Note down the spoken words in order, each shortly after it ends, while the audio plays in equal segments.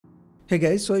Hey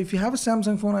guys, so if you have a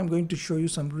Samsung phone, I'm going to show you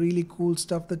some really cool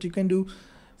stuff that you can do,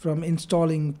 from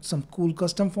installing some cool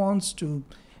custom fonts to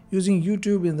using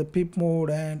YouTube in the PIP mode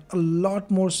and a lot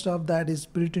more stuff that is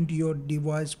built into your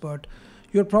device, but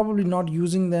you're probably not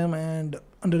using them and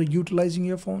underutilizing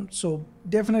your phone. So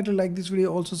definitely like this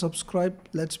video, also subscribe.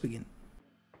 Let's begin.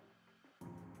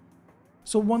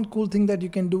 So one cool thing that you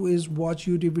can do is watch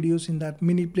YouTube videos in that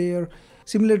mini player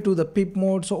similar to the PIP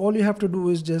mode. So all you have to do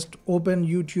is just open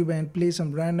YouTube and play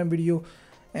some random video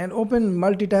and open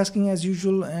multitasking as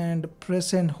usual and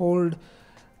press and hold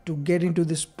to get into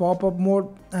this pop-up mode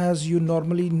as you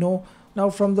normally know. Now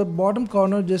from the bottom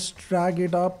corner, just drag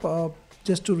it up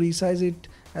just to resize it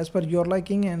as per your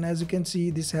liking, and as you can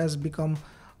see, this has become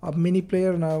a mini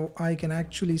player. Now I can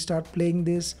actually start playing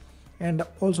this, and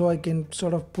also I can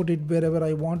sort of put it wherever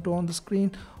I want to on the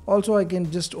screen. Also I can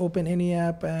just open any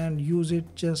app and use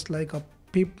it just like a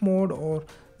PIP mode, or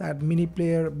that mini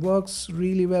player works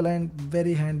really well and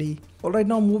very handy. Alright,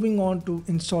 now moving on to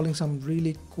installing some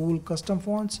really cool custom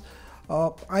fonts.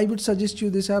 I would suggest you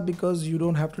this app because you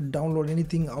don't have to download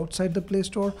anything outside the Play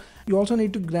Store. You also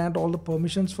need to grant all the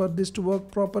permissions for this to work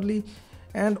properly.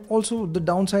 And also the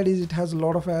downside is it has a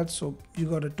lot of ads, so you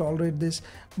got to tolerate this.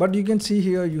 But you can see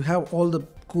here you have all the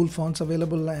cool fonts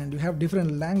available and you have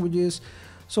different languages,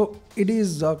 so it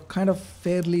is kind of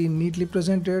fairly neatly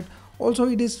presented. Also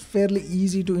it is fairly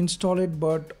easy to install it,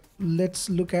 but let's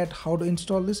look at how to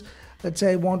install this. Let's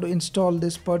say I want to install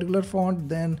this particular font,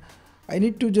 then I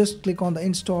need to just click on the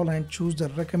install and choose the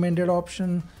recommended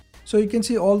option. So you can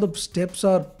see all the steps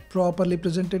are properly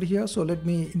presented here. So let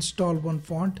me install one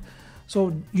font.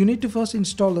 So you need to first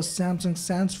install the Samsung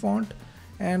Sans font,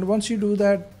 and once you do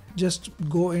that, just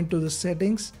go into the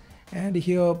settings and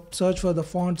here search for the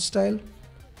font style,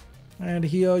 and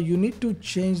here you need to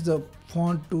change the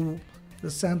font to the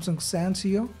Samsung Sans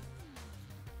here.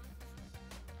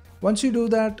 Once you do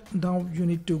that, now you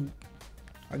need to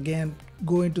again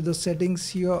go into the settings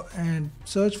here and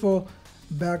search for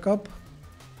backup.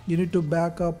 You need to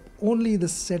back up only the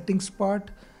settings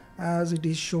part as it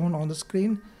is shown on the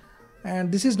screen.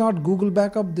 And this is not Google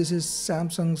backup, this is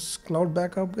Samsung's cloud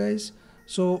backup, guys.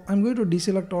 So I'm going to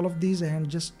deselect all of these and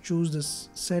just choose this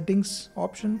settings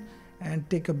option and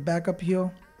take a backup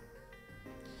here.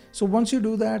 So once you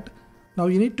do that, now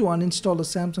you need to uninstall the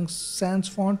Samsung Sans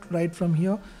font right from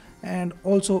here, and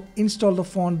also install the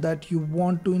font that you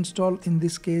want to install, in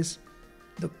this case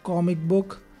the comic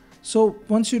book. So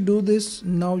once you do this,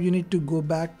 now you need to go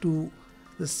back to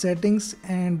the settings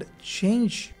and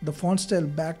change the font style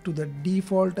back to the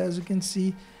default, as you can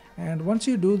see. And once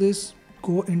you do this,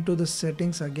 go into the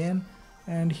settings again,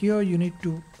 and here you need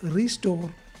to restore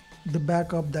the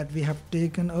backup that we have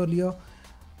taken earlier.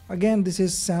 Again, this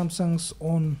is Samsung's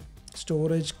own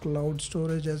storage, cloud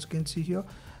storage, as you can see here.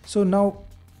 So now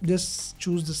just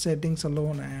choose the settings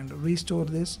alone and restore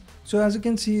this. So as you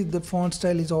can see, the font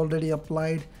style is already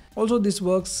applied. Also this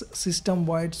works system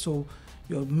wide, so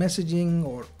your messaging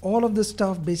or all of the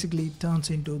stuff basically turns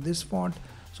into this font.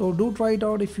 So do try it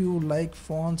out if you like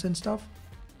fonts and stuff.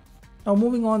 Now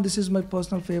moving on, this is my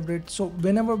personal favorite. So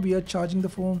whenever we are charging the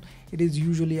phone, it is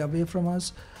usually away from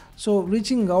us. So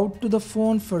reaching out to the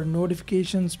phone for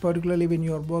notifications, particularly when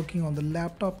you are working on the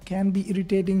laptop, can be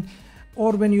irritating,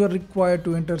 or when you are required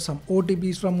to enter some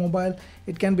OTPs from mobile,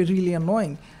 it can be really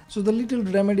annoying. So the little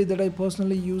remedy that I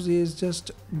personally use is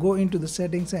just go into the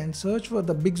settings and search for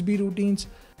the Bixby routines.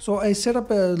 So I set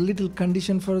up a little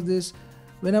condition for this.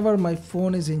 Whenever my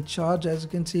phone is in charge, as you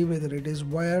can see, whether it is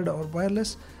wired or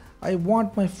wireless, I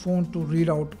want my phone to read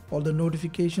out all the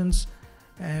notifications,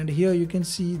 and here you can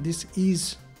see this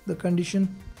is the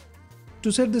condition.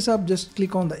 To set this up, just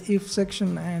click on the if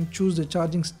section and choose the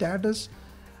charging status.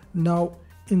 Now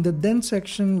in the then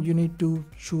section, you need to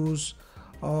choose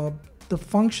the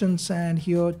functions, and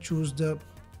here choose the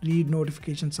read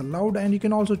notifications allowed, and you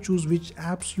can also choose which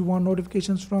apps you want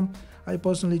notifications from. I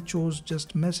personally chose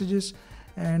just messages,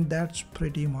 and that's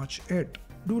pretty much it.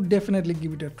 Do definitely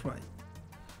give it a try.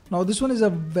 Now this one is a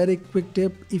very quick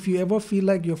tip. If you ever feel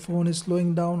like your phone is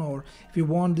slowing down, or if you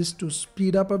want this to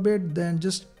speed up a bit, then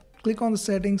just click on the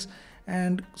settings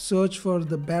and search for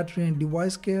the battery and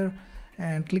device care,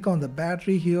 and click on the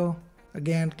battery here.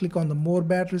 Again, click on the more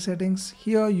battery settings.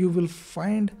 Here you will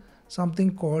find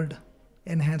something called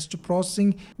enhanced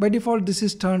processing. By default this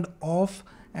is turned off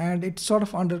and it sort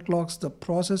of underclocks the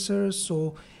processor.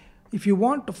 So if you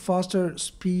want faster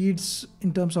speeds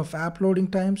in terms of app loading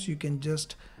times, you can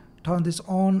just turn this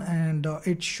on, and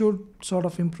it should sort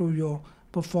of improve your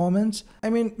performance. I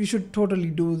mean, you should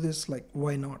totally do this, like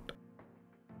why not?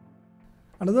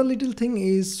 Another little thing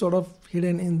is sort of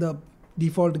hidden in the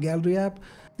default gallery app.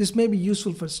 This may be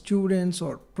useful for students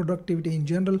or productivity in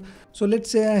general. So let's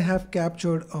say I have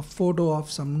captured a photo of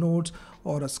some notes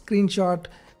or a screenshot.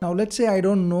 Now let's say I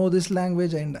don't know this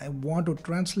language and I want to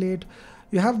translate.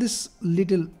 You have this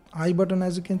little I button,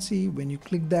 as you can see. When you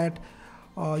click that,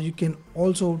 you can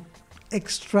also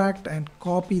extract and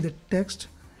copy the text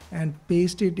and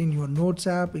paste it in your notes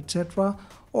app, etc.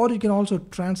 Or you can also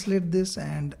translate this,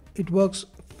 and it works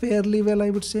fairly well,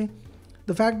 I would say.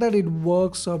 The fact that it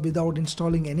works without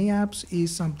installing any apps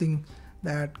is something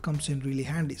that comes in really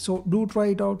handy. So do try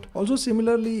it out. Also,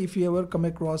 similarly, if you ever come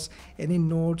across any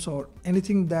notes or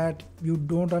anything that you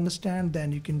don't understand,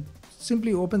 then you can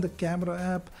simply open the camera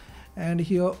app, and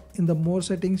here in the more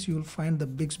settings you'll find the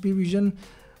Bixby Vision.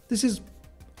 This is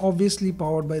obviously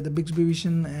powered by the Bixby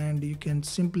Vision, and you can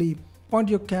simply point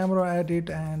your camera at it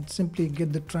and simply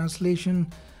get the translation.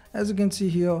 As you can see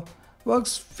here,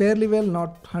 works fairly well,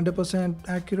 not 100%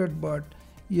 accurate, but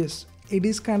yes, it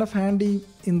is kind of handy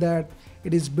in that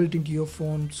it is built into your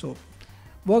phone. So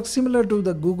works similar to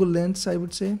the Google Lens, I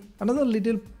would say. Another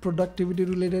little productivity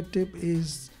related tip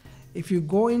is if you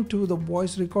go into the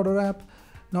voice recorder app.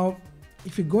 Now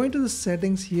if you go into the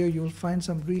settings here, you'll find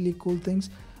some really cool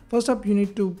things. First up, you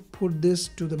need to put this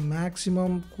to the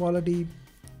maximum quality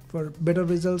for better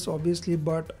results, obviously,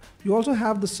 but you also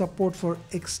have the support for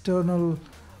external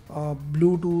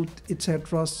Bluetooth,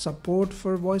 etc. support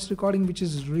for voice recording, which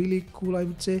is really cool, I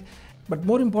would say. But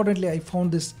more importantly, I found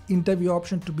this interview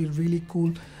option to be really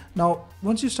cool. Now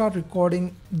once you start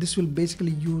recording, this will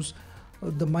basically use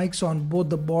the mics on both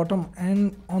the bottom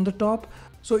and on the top.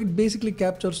 So it basically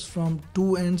captures from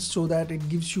two ends so that it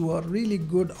gives you a really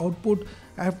good output.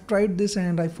 I have tried this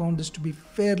and I found this to be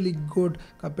fairly good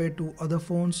compared to other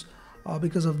phones.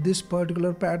 Because of this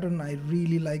particular pattern, I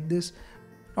really like this.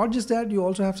 Not just that, you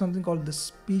also have something called the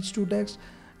speech to text.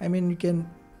 I mean, you can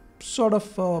sort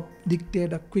of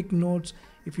dictate a quick notes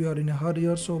if you are in a hurry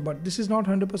or so, but this is not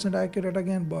 100% accurate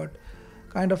again, but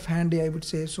kind of handy, I would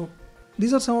say. So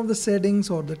these are some of the settings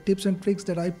or the tips and tricks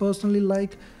that I personally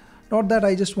like. Not that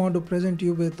I just want to present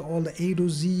you with all the A to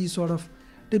Z sort of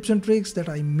tips and tricks that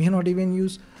I may not even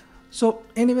use. So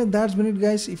anyway, that's been it,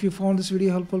 guys. If you found this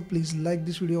video helpful, please like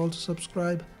this video, also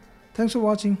subscribe. Thanks for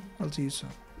watching. I'll see you soon.